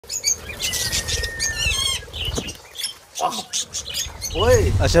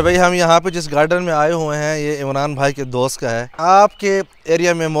अच्छा भाई, हम यहाँ पे जिस गार्डन में आए हुए हैं ये इमरान भाई के दोस्त का है। आपके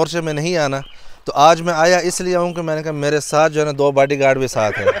एरिया में मोर्चे में नहीं आना, तो आज मैं आया इसलिए आऊँ कि मैंने कहा मेरे साथ जो है ना 2 बॉडीगार्ड भी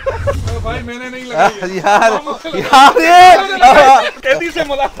साथ हैं। भाई मैंने नहीं लगाई यार यार कैदी से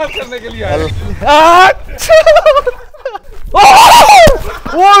मुलाकात करने के लिए आए।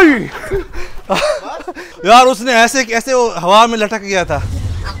 यार उसने ऐसे कैसे वो हवा में लटक गया था।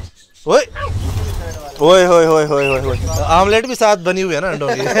 ओए ओए ओए ओए ओए ओए, आमलेट भी साथ बनी हुई है ना अंडों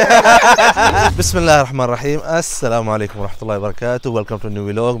की। बिस्मिल्लाहिर्रहमानिर्रहीम, अस्सलामु अलैकुम वरहमतुल्लाहि वबरकातुहू। Welcome to new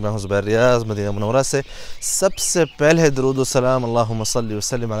vlog. मैं हूं ज़ुबैर रियाज मदीना मुनव्वरा से। सबसे पहले दुरूद व सलाम अल्लाहुम्मा सल्लि व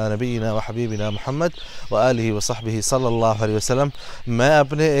सल्लिम अला नबीना व हबीबिना मुहम्मद व आलिहि व सहबिहि सल्लल्लाहु अलैहि वसल्लम। मैं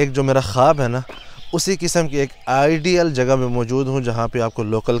अपने एक जो मेरा ख्वाब है ना, उसी किस्म की एक आइडियल जगह में मौजूद हूँ, जहाँ पे आपको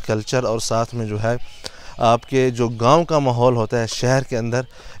लोकल कल्चर और साथ में जो है आपके जो गांव का माहौल होता है, शहर के अंदर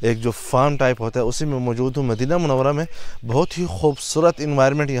एक जो फार्म टाइप होता है, उसी में मौजूद हूँ। मदीना मुनव्वरा में बहुत ही खूबसूरत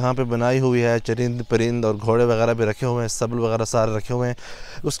इन्वायरमेंट यहाँ पे बनाई हुई है। चरिंद परिंद और घोड़े वगैरह भी रखे हुए हैं, सबल वगैरह सारे रखे हुए हैं।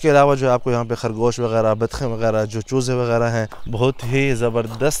 उसके अलावा जो आपको यहाँ पे खरगोश वगैरह, बतखें वगैरह, जो चूज़े वगैरह हैं, बहुत ही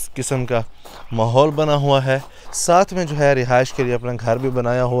ज़बरदस्त किस्म का माहौल बना हुआ है। साथ में जो है रिहाइश के लिए अपना घर भी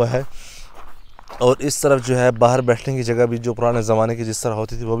बनाया हुआ है, और इस तरफ जो है बाहर बैठने की जगह भी जो पुराने ज़माने की जिस तरह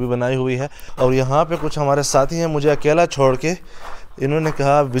होती थी वो भी बनाई हुई है। और यहाँ पे कुछ हमारे साथी हैं, मुझे अकेला छोड़ के इन्होंने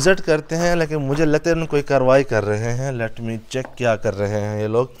कहा विज़िट करते हैं, लेकिन मुझे लगता है कोई कार्रवाई कर रहे हैं। लेट मी चेक क्या कर रहे हैं ये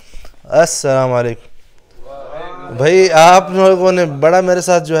लोग। अस्सलाम वालेकुम भाई, आप लोगों ने बड़ा मेरे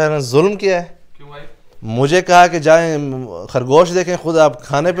साथ जो है ना जुल्म किया है। क्यों भाई? मुझे कहा कि जाएं खरगोश देखें, खुद आप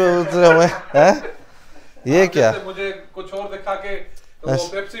खाने पे उतरे हुए हैं। ये क्या? मुझे कुछ और दिखा के वो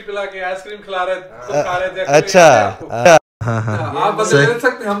पेप्सी पिला के आइसक्रीम खिला रहे तो खा रहे थे। अच्छा आप बदले ले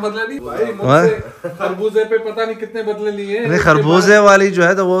सकते, हम बदले नहीं भाई। मुझसे खरबूजे पे पता नहीं कितने बदले लिए। नहीं, खरबूजे वाली जो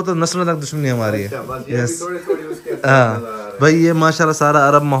है तो वो तो नस्लों तक दुश्मनी हमारी है। यस हाँ भाई, ये माशाल्लाह सारा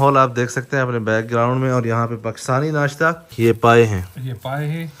अरब माहौल आप देख सकते हैं अपने बैकग्राउंड में। और यहाँ पे पाकिस्तानी नाश्ता, ये पाए हैं,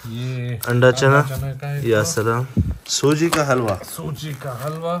 ये अंडा चना, या सलाम, सूजी का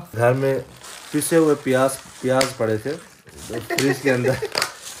हलवा, घर में पिसे हुए प्याज पड़े थे फ्रिज के अंदर।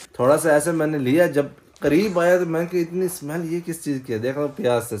 थोड़ा सा ऐसे मैंने लिया, जब करीब आया तो मैं कि इतनी स्मेल ये किस चीज़ की है, देखा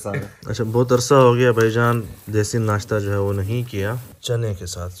प्याज से सारे। अच्छा, बहुत अरसा हो गया भाईजान देसी नाश्ता जो है वो नहीं किया। चने के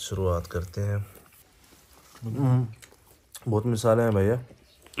साथ शुरुआत करते हैं। बहुत मिसालें हैं भैया।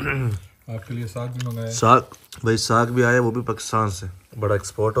 आपके लिए साग भी मंगाया। साग भाई, साग भी आया, वो भी पाकिस्तान से, बड़ा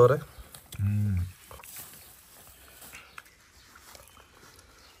एक्सपोर्ट हो रहा है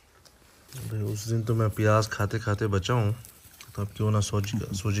भाई। उस दिन तो मैं प्याज खाते खाते बचा हूँ, तो अब क्यों ना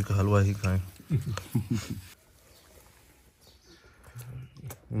सूजी का हलवा ही खाएं।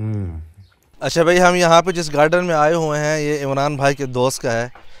 अच्छा भाई, हम यहाँ पे जिस गार्डन में आए हुए हैं ये इमरान भाई के दोस्त का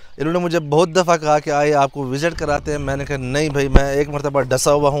है। इन्होंने मुझे बहुत दफ़ा कहा कि आइए आपको विज़िट कराते हैं। मैंने कहा नहीं भाई, मैं एक मरतबा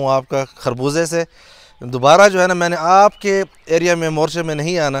डसा हुआ हूँ आपका खरबूजे से। दोबारा जो है ना, मैंने आपके एरिया में मोर्चे में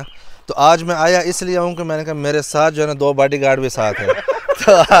नहीं आना, तो आज मैं आया इसलिए आऊँ कि मैंने कहा मेरे साथ जो है ना 2 बॉडीगार्ड भी साथ हैं।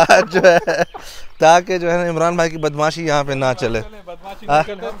 तो आज जो है ताकि जो है ना इमरान भाई की बदमाशी यहाँ पे ना चले।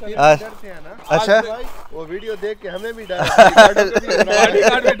 अच्छा, वो वीडियो देख के हमें भी डर।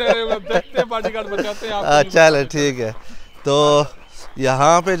 चलो ठीक है। तो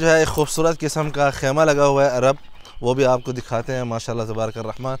यहाँ पे जो है एक खूबसूरत किस्म का खेमा लगा हुआ है अरब, वो भी आपको दिखाते हैं। माशाल्लाह तबारक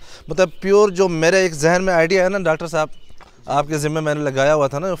रहमान, मतलब प्योर जो मेरे एक जहन में आइडिया है ना डॉक्टर साहब, आपके ज़िम्मे मैंने लगाया हुआ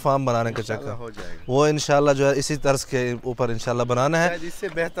था ना फार्म बनाने का चक्कर, वो इंशाल्लाह जो है इसी तर्ज के ऊपर इंशाल्लाह बनाना है।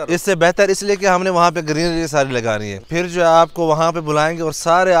 इससे बेहतर इसलिए कि हमने वहाँ पे ग्रीनरी सारी लगानी है। फिर जो है आपको वहाँ पे बुलाएंगे और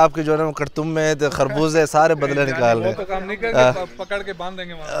सारे आपके जो है ना कड़तुम में खरबूजे सारे बदले निकाल रहे। पकड़ के बांध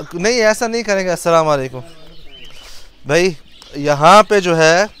देंगे वहाँ। नहीं, ऐसा नहीं करेंगे। अस्सलाम वालेकुम भाई, यहाँ पे जो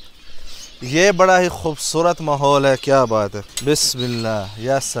है ये बड़ा ही खूबसूरत माहौल है। क्या बात है, बिस्मिल्लाह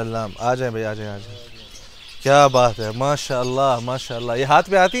या सलाम। आ जाए भाई, आ जाए, आ जाए। क्या बात है, माशाअल्लाह माशाअल्लाह। ये हाथ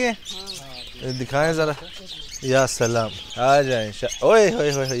पे आती हैं, दिखाएं ज़रा। या सलाम, आ जाए। ओए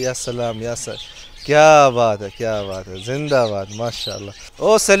होए होए, या सलाम, या सलाम। क्या बात है, क्या बात है, जिंदाबाद माशाअल्लाह।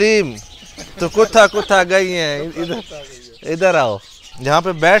 ओ सलीम, तो कुत्था गई हैं, इधर आओ। यहाँ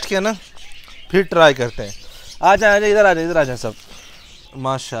पे बैठ के ना फिर ट्राई करते हैं। आ जाए, इधर आ जाए, इधर आ जाए सब।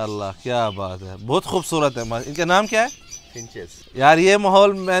 माशाअल्लाह, क्या बात है, बहुत खूबसूरत है। इनका नाम क्या है? यार ये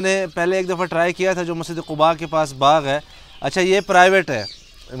माहौल मैंने पहले एक दफ़ा ट्राई किया था, जो मस्जिद कुबा के पास बाग है। अच्छा, ये प्राइवेट है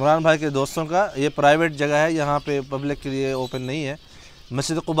इमरान भाई के दोस्तों का, ये प्राइवेट जगह है, यहाँ पे पब्लिक के लिए ओपन नहीं है।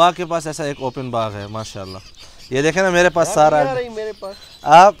 मस्जिद कुबा के पास ऐसा एक ओपन बाग है माशाल्लाह। ये देखें ना मेरे पास सारा। मेरे पास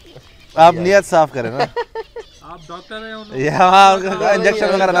आप नियत साफ करें ना। आप डॉक्टर हैं, इंजेक्शन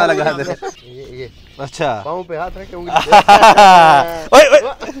वगैरह ना लगा दे। ये। अच्छा पाँव पे हाथ रखे उंगली ओए ओए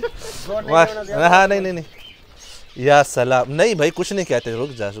हाँ नहीं या सलाम नहीं भाई कुछ नहीं कहते, रुक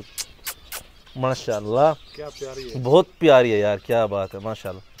जा रुक। माशाल्लाह क्या प्यारी है, बहुत प्यारी है यार, क्या बात है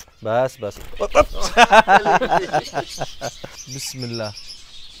माशाल्लाह। बस बस बिस्मिल्लाह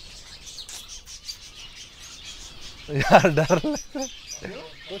यार डर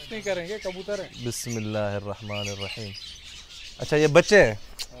कुछ नहीं करेंगे, कबूतर है। बिस्मिल्लाहिर्रहमानिर्रहीम। अच्छा ये बच्चे हैं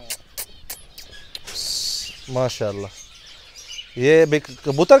माशाल्लाह, ये भी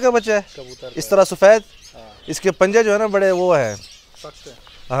कबूतर का बच्चा है, कबूतर इस तरह सफ़ेद। इसके पंजे जो है ना बड़े वो हैं सख्त है।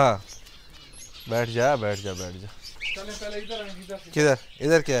 हाँ बैठ जा बैठ जा बैठ जा। चले पहले इधर आएं, इधर किधर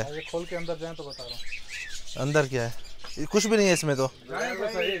इधर क्या है, ये खोल के अंदर जाएं तो बता रहा हूँ। अंदर क्या है, कुछ भी नहीं है इसमें तो जाएं तो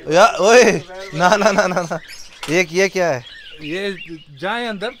सही। यार ओए ना ना ना ना ना ये क्या है, ये जाएं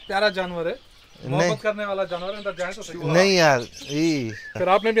अंदर, प्यारा जानवर है, मोहब्बत करने वाला जानवर है, अंदर जाएं तो सही। नहीं यार फिर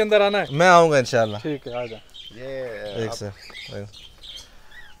आपने भी अंदर आना है। मैं आऊँगा इंशाल्लाह। ठीक है आ जा। ये एक से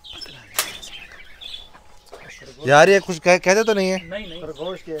यार ये कुछ कहते तो नहीं है। नहीं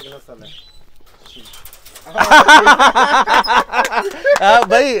खरगोश की एक नस्ल है। आप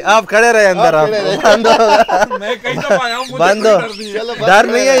भाई आप खड़े रहे अंदर, आप बंद हो मैं कहीं दफा आया हूं, मुझे बंद कोई हो, डर नहीं है। डर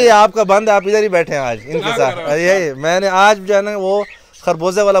नहीं है, ये आपका बंद, आप इधर ही बैठे हैं आज इनके साथ। यही मैंने आज जो है ना वो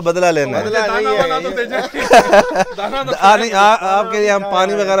खरबूजे वाला बदला लेना है। दाना वाला तो दे जाए। दाना तो नहीं आपके लिए हम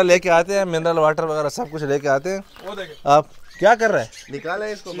पानी वगैरह लेके आते हैं, मिनरल वाटर वगैरह सब कुछ लेके आते हैं। वो देखे, आप क्या कर रहे हैं,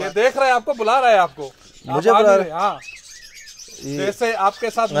 निकाले इसको। ये देख रहे हैं आपको, बुला रहा है आपको। मुझे आप आ बुला नहीं रहे, हाँ। जैसे आपके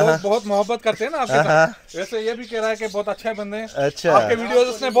साथ लोग बहुत मोहब्बत करते हैं ना आपके साथ, वैसे ये भी कह रहा है कि बहुत अच्छे बंदे हैं। अच्छा आपके वीडियोस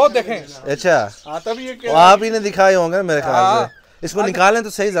उसने बहुत देखे हैं। अच्छा हाँ तभी ये वो आप ही ने दिखाए होंगे मेरे ख्याल से। इसको निकालें तो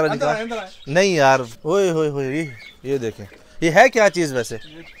सही, जरा निकाल। नहीं यार ओए होए होए, ये देखें ये है क्या चीज़ वैसे,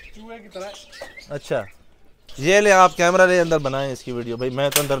 चूहे की तरह। अच्छा ये ले आप कैमरा ले अंदर बनाएं इसकी वीडियो। भाई मैं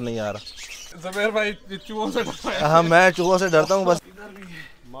तो अंदर नहीं आ रहा। ज़ुबैर भाई चूहों से डरता है। हाँ मैं चूहों से डरता हूँ बस।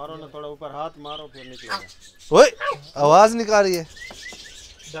 मारो ना, थोड़ा ऊपर हाथ मारो फिर निकलेगा। ओए आवाज निकाल रही है,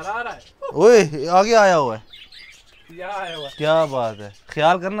 डरा रहा है। ओए आगे आया हुआ है, यहाँ आया हुआ है। क्या बात है।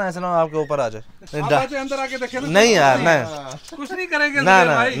 ख्याल करना ऐसा ना हो आपके ऊपर आ जाए। आप आजे अंदर आके देखे ना। नहीं यार नहीं कुछ नहीं करेंगे ना ज़ुबैर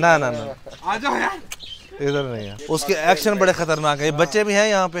ना भाई। ना ना ना आ जाओ यार। इधर नहीं है, उसके एक्शन बड़े खतरनाक है। ये बच्चे भी हैं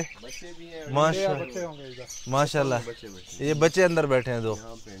यहाँ पे बच्चे होंगे इधर। माशाल्लाह। ये बच्चे अंदर बैठे हैं दो,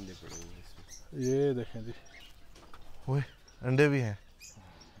 ये देखें जी, ओए अंडे भी हैं।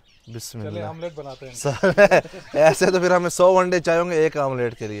 चले बिस्मिल्लाह। ऑमलेट बनाते हैं। ऐसे तो फिर हमें 100 अंडे चाहिए होंगे एक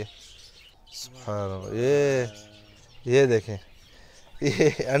आमलेट के लिए। सुभान अल्लाह। ये देखें ये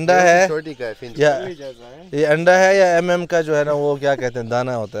अंडा है छोटी का है, या ये अंडा है या MM का जो है ना वो क्या कहते हैं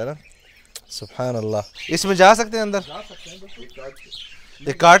दाना होता है ना। सुभान अल्लाह। इसमें जा सकते हैं अंदर,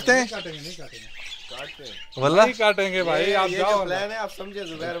 ये काटते हैं वल्ला नहीं काटेंगे भाई, आप जाओ। प्लान है, आप समझे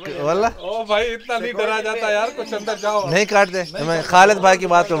ज़ुबैर भाई। वल्ला ओ भाई इतना नहीं डरा जाता यार, कुछ अंदर जाओ। नहीं काटते। मैं खालिद भाई की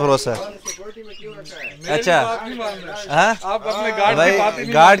बात पे भरोसा है। मेरी अच्छा बात नहीं मानना है। हाँ आप अपने गार्ड की बात ही भाई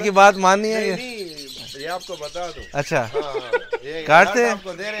नहीं गार्ड की बात माननी है ये। ये आपको बता दूं। अच्छा ये काटते हैं?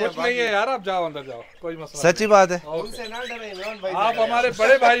 आपको दे रहे हैं। कुछ नहीं है यार, आप जाओ अंदर जाओ, कोई मसला सच्ची बात है। नहीं। उनसे ना डरे इमरान भाई। आप हमारे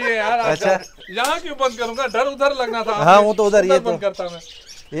बड़े भाई हैं यार। आप अच्छा। जाओ। यहाँ क्यों बंद करूंगा, डर उधर लगना था। हाँ, वो तो उधर, ये बंद तो- करता मैं।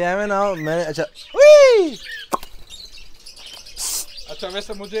 ये हमें ना मैं अच्छा अच्छा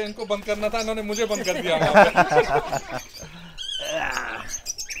वैसे मुझे इनको बंद करना था, इन्होंने मुझे बंद कर दिया।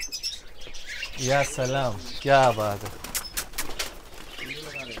 या सलाम, क्या बात है।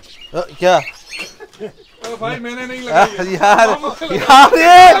 क्या ओ भाई मैंने नहीं लगाई। यार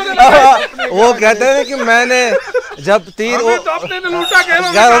ये वो कहते हैं कि मैंने जब तीर हमें तो अपने ने लूटा कह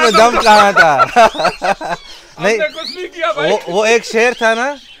रहा यार में दम कहा था। नहीं हमने कुछ नहीं किया भाई। वो एक शेर था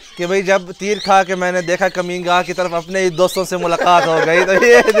ना कि भाई जब तीर खा के मैंने देखा कमीनगाह की तरफ, अपने ही दोस्तों से मुलाकात हो गई। तो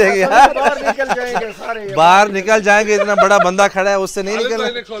ये देखिए बाहर निकल जाएंगे सारे। बाहर निकल जाएंगे, इतना बड़ा बंदा खड़ा है उससे नहीं खालिद निकल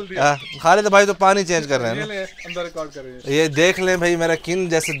भाई ने खोल दिया। रहा। खालिद भाई तो पानी चेंज कर रहे हैं ये ना। ले अंदर रिकॉर्ड करिए। ये देख लें भाई मेरा किन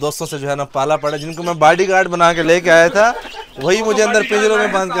जैसे दोस्तों से जो है ना पाला पड़ा, जिनको मैं बॉडीगार्ड बना के लेके आया था, वही मुझे अंदर पिंजरों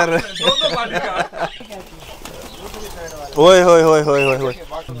में बंद कर रहे हैं। दोनों बॉडीगार्ड। ओए होए होए होए होए होए।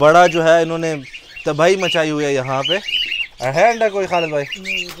 बड़ा जो है इन्होंने तबाही मचाई हुई है यहाँ पे। है अंडा कोई खालिद भाई?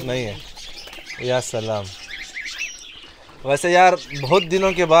 नहीं है। या सलाम। वैसे यार बहुत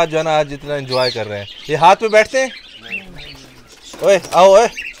दिनों के बाद जो है ना आज इतना एंजॉय कर रहे हैं। ये हाथ पे बैठते हैं? ओए आओ ओए।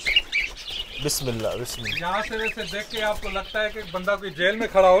 बिस्मिल्लाह बिस्मिल्लाह। यहाँ से वैसे देख के आपको लगता है कि बंदा कोई जेल में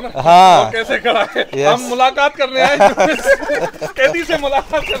खड़ा हो ना। हाँ। वो कैसे खड़ा है? Yes. हम मुलाकात करने आए। कैदी से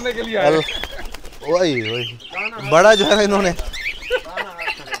मुलाकात करने के लिए आए। वही वही बड़ा जो है ना इन्होंने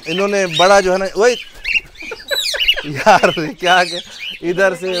बड़ा जो है ना वही यार क्या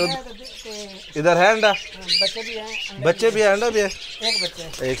इधर से इधर है अंडा, बच्चे भी है अंडा भी है। एक बच्चे।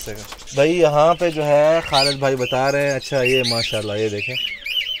 एक सेकंड भाई, यहाँ पे जो है खालिद भाई बता रहे हैं। अच्छा ये माशाल्लाह, ये देखें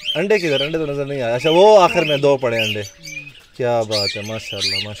अंडे किधर, अंडे तो नज़र नहीं आया। अच्छा वो आखिर में 2 पड़े अंडे, क्या बात है,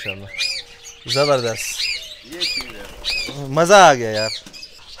 माशाल्लाह माशाल्लाह, ज़बरदस्त, ये चीज़ है, मज़ा आ गया यार।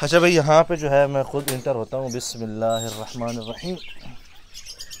 अच्छा भाई यहाँ पे जो है मैं खुद इंटर होता हूँ। बिस्मिल्लाहिर्रहमानिर्रहीम।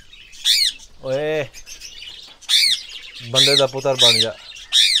 ओए बंदे दा पुत्र बन जा।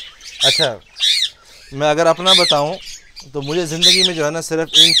 अच्छा मैं अगर अपना बताऊँ तो मुझे ज़िंदगी में जो है ना सिर्फ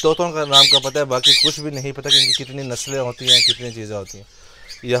इन तोतों का नाम का पता है, बाकी कुछ भी नहीं पता कि इनकी कितनी नस्लें होती हैं, कितनी चीज़ें होती हैं।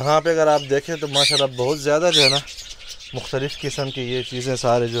 यहाँ पे अगर आप देखें तो माशाल्लाह बहुत ज़्यादा जो है ना मुख्तलिफ़ किस्म की ये चीज़ें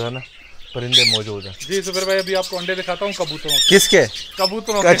सारे जो है ना परिंदे मौजूद हैं। जी जुबैर भाई, अभी आपको अंडे दिखाता हूँ कबूतरों के। किसके?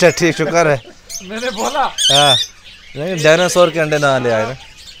 कबूतरों अच्छा ठीक, शुक्र है। मैंने बोला हाँ नहीं, डायनासोर के अंडे ना ले आए ना।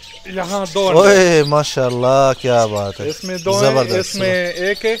 यहाँ 2 ओए माशाल्लाह, क्या बात है, इसमें 2 हैं, इसमें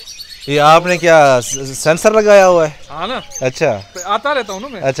 1 है। ये आपने क्या सेंसर लगाया हुआ है? हाँ ना, अच्छा आता रहता हूँ ना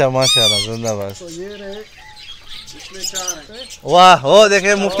मैं। अच्छा माशाल्लाह, जिंदाबाद। तो ये रहे, इसमें 4 हैं। वाह हो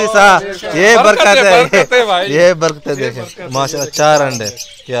देखे मुफ्ती साहब, ये बरकत है भाई, ये बरकत देखे माशाल्लाह, 4 अंडे,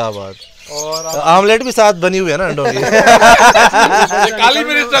 क्या बात। और आमलेट भी साथ बनी हुई है ना अंडों की। ये काली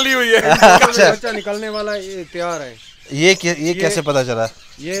मिर्च चली हुई है। अच्छा बच्चा निकलने वाला ये तैयार है। ये कैसे पता चला?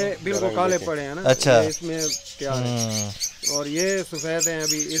 ये बिल्कुल काले पड़े हैं ना। अच्छा। ये इसमें तैयार है और ये सफेद हैं,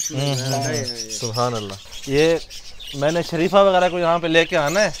 अभी इसमें नए हैं ये। सुभान अल्लाह। ये मैंने शरीफा वगैरह को यहाँ पे लेके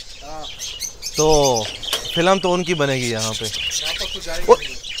आना है तो फिल्म तो उनकी बनेगी यहाँ पे।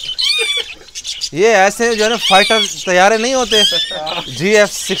 ये ऐसे जो है ना फाइटर तैयारे नहीं होते,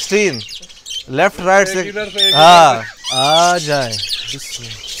 GF-16 लेफ्ट राइट से, हाँ आ जाए।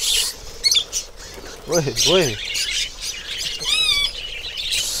 ओए ओए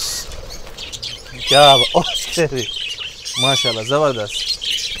क्या माशाल्लाह, जबरदस्त।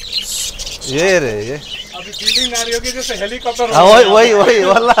 ये रे ये अभी फीलिंग आ रही होगी जैसे हेलीकॉप्टर। हाँ वही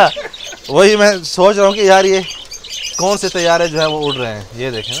वाला, वही मैं सोच रहा हूँ कि यार ये कौन से तैयारे जो है वो उड़ रहे हैं।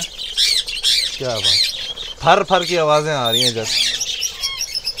 ये देखें ना, क्या बात, फर फर की आवाज़ें आ रही हैं जैसे।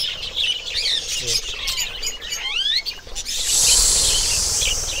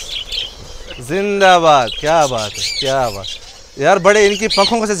 जिंदाबाद, क्या बात है, क्या बात यार, बड़े इनकी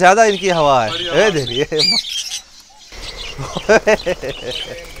पंखों से ज़्यादा इनकी हवा है। ये देखिए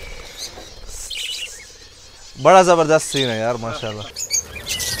बड़ा ज़बरदस्त सीन है यार माशाल्लाह,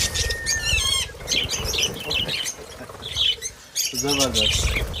 जबरदस्त।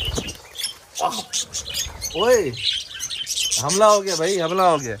 ओए हमला हो गया भाई, हमला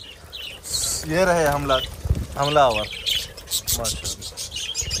हो गया। ये रहे हमलावर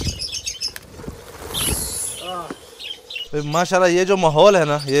माशाल्लाह। ये जो माहौल है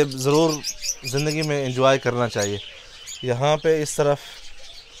ना, ये ज़रूर ज़िंदगी में एंजॉय करना चाहिए। यहाँ पे इस तरफ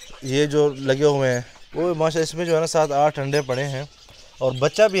ये जो लगे हुए हैं वो माशाल्लाह, इसमें जो है ना 7-8 अंडे पड़े हैं और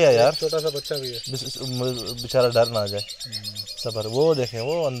बच्चा भी है यार, छोटा सा बच्चा भी है, बेचारा डर ना आ जाए। सफर वो देखें,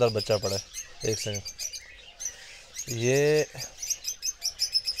 वो अंदर बच्चा पड़ा है। एक सेकंड,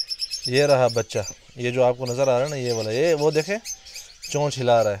 ये रहा बच्चा, ये जो आपको नज़र आ रहा है ना, ये वाला, ये वो देखें चोंच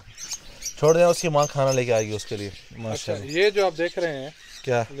हिला रहा है। छोड़ दें, उसकी माँ खाना लेके आएगी उसके लिए माशाल्लाह। ये जो आप देख रहे हैं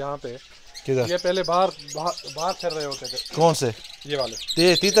क्या यहाँ पे, किधर? ये पहले बाहर चल रहे होते थे। कौन से? ये वाले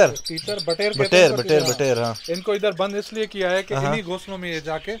तीतर बटेर। हाँ, इनको इधर बंद इसलिए किया है कि इन्हीं घोंसलों में ये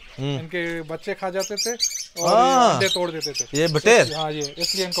जाके इनके बच्चे खा जाते थे और ये अंडे तोड़ देते थे। ये बटेर, हाँ ये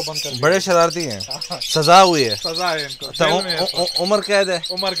इसलिए इनको बंद कर दिया। बड़े शरारती हैं, सजा हुई है, सजा है इनको, उम्र कैद है,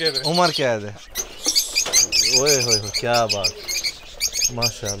 उम्र कैद है। ओए होए क्या बात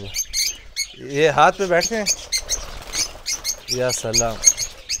माशाल्लाह। ये हाथ पे बैठे हैं, या सलाम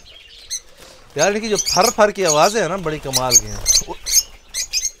यार, इनकी जो फर फर की आवाज़ें हैं ना बड़ी कमाल की हैं।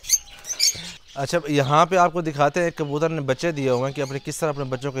 अच्छा यहाँ पे आपको दिखाते हैं, कबूतर ने बच्चे दिए हुए हैं कि अपने किस तरह अपने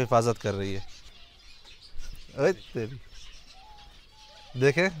बच्चों की हिफाजत कर रही है। अरे तेरी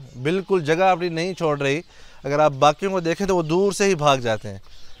देखें, बिल्कुल जगह अपनी नहीं छोड़ रही। अगर आप बाकियों को देखें तो वो दूर से ही भाग जाते हैं।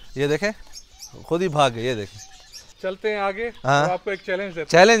 ये देखें, खुद ही भाग गए। ये देखें, चलते हैं आगे। हाँ, तो आपको एक चैलेंज देते हैं।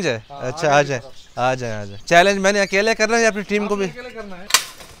 चैलेंज है? अच्छा आ जाए। चैलेंज मैंने अकेले करना है या अपनी टीम को भी? अकेले करना है।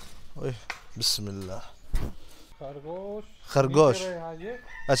 ओए बिस्मिल्लाह। खरगोश।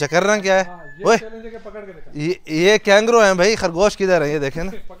 अच्छा करना क्या है? ओए चैलेंज है कि पकड़ के दिखा। ये कैंगरो हैं भाई, खरगोश किधर है? ये देखें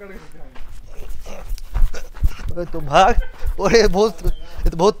ना, पकड़ के दिखाएंगे। तो भाग। ओए बहुत इनके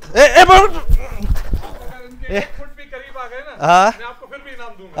 1 फुट भी करीब आ गए ना, हाँ मैं आपको फिर भी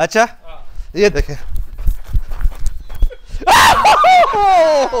इनाम दूंगा। अच्छा ये देखें,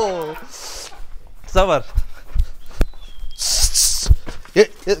 सबर। ये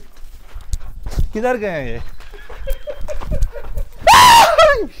किधर गए हैं ये?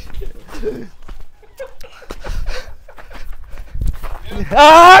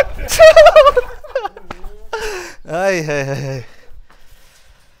 आय हाय हाय।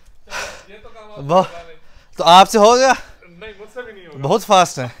 तो आपसे हो गया? नहीं, मुझसे भी नहीं होगा। बहुत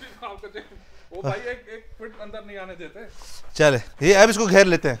फास्ट है। वो भाई एक फीट अंदर नहीं आने देते। चले ये अब इसको घेर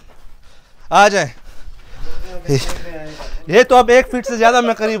लेते हैं, आ जाए। ये तो अब 1 फीट से ज्यादा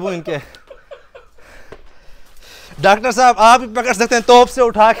मैं करीब हूँ इनके। डॉक्टर साहब आप भी पकड़ सकते हैं, तोप से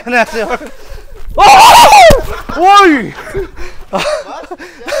उठा के ना ऐसे। ये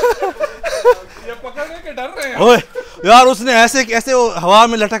पकड़ने के डर रहे हैं। ओए यार उसने ऐसे कैसे वो हवा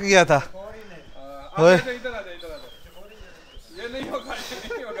में लटक गया था। ओए इधर आ जा। ये नहीं होगा, ये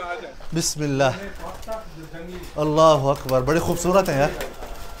नहीं होगा, आ जा। बिस्मिल्लाह, अल्लाह अकबर। बड़ी खूबसूरत है यार,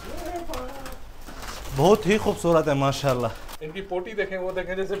 बहुत ही खूबसूरत है माशाल्लाह। इनकी पोटी देखें, वो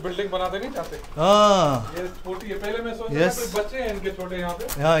देखें जैसे बिल्डिंग बनाते नहीं चाहते। हाँ ये पोटी है, पहले मैं सोच रहा था कोई बच्चे हैं इनके छोटे यहाँ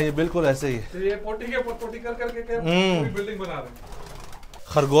पे। हाँ ये बिल्कुल ऐसे ही है। तो ये पोटी के ऊपर पोटी कर करके पूरी बिल्डिंग बना रहे हैं।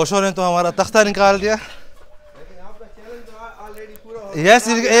 खरगोशों ने तो हमारा तख्ता निकाल दिया। यस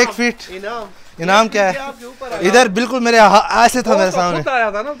 1 फीट इनाम क्या है? इधर बिल्कुल मेरे ऐसे था मेरे सामने। खुद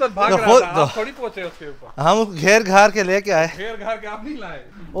आया था ना उधर, भाग रहा था, आप थोड़ी पहुंचे उसके ऊपर। हम घेर घार के लेके आए। घेर घार के आप नहीं लाए।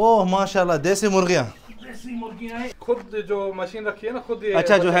 ओह माशाल्लाह, देसी मुर्गियाँ। देसी मुर्गियाँ खुद जो मशीन रखी है ना, खुद ये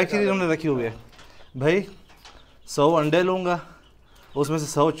अच्छा, जो हैचरी हमने रखी हुई है भाई। 100 अंडे लूँगा, उसमें से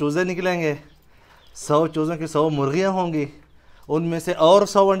 100 चूज़े निकलेंगे, 100 चूज़ों की 100 मुर्गियाँ होंगी, उनमें से और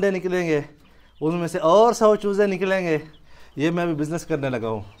 100 अंडे निकलेंगे, उनमें से और 100 चूज़े निकलेंगे। ये मैं भी बिजनेस करने लगा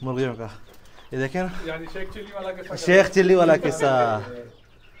हूँ मुर्गियों का। ये देखें ना, यानी शेख चिल्ली वाला किस्सा।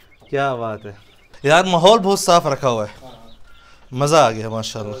 क्या बात है यार, माहौल बहुत साफ रखा हुआ है, मज़ा आ गया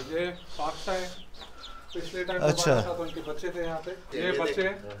माशाल्लाह। ये पाकता है, पिछले टाइम अच्छा, तो उनके बच्चे थे यहाँ पे, ये बच्चे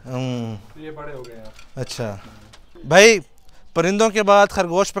ये बड़े हो गए हैं। अच्छा भाई, परिंदों के बाद,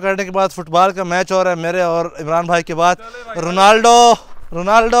 खरगोश पकड़ने के बाद फुटबॉल का मैच हो रहा है मेरे और इमरान भाई के बाद। रोनाल्डो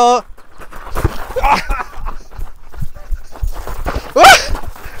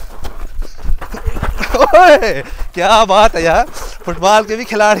ओए, क्या बात है यार, फुटबॉल के भी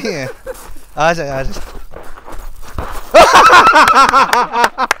खिलाड़ी हैं। आ जाए।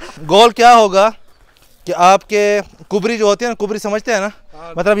 गोल क्या होगा कि आपके कुबरी जो होती है ना, कुबरी समझते हैं ना,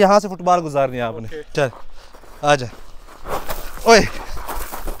 मतलब यहाँ से फुटबॉल गुजारनी है आपने। चल आ जाए। ओए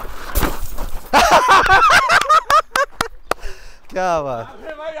क्या बात।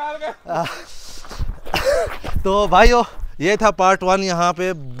 तो भाइयों, ये था पार्ट 1। यहाँ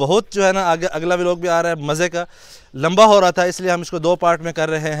पे बहुत जो है ना, आगे अगला व्लॉग भी आ रहा है मज़े का, लंबा हो रहा था इसलिए हम इसको 2 पार्ट में कर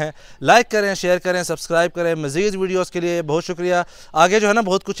रहे हैं। लाइक करें, शेयर करें, सब्सक्राइब करें। मज़ीद वीडियोस के लिए बहुत शुक्रिया। आगे जो है ना,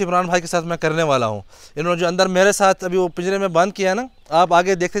 बहुत कुछ इमरान भाई के साथ मैं करने वाला हूँ। इन्होंने जो अंदर मेरे साथ अभी वो पिंजरे में बंद किया ना, आप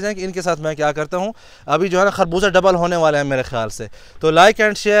आगे देखते जाएँ कि इनके साथ मैं क्या करता हूँ। अभी जो है ना, खरबूजा डबल होने वाले हैं मेरे ख्याल से। तो like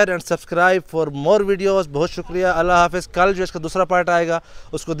and share and subscribe for more videos. बहुत शुक्रिया, अल्लाह हाफिज़। कल जो इसका दूसरा पार्ट आएगा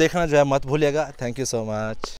उसको देखना जो है मत भूलिएगा। Thank you so much.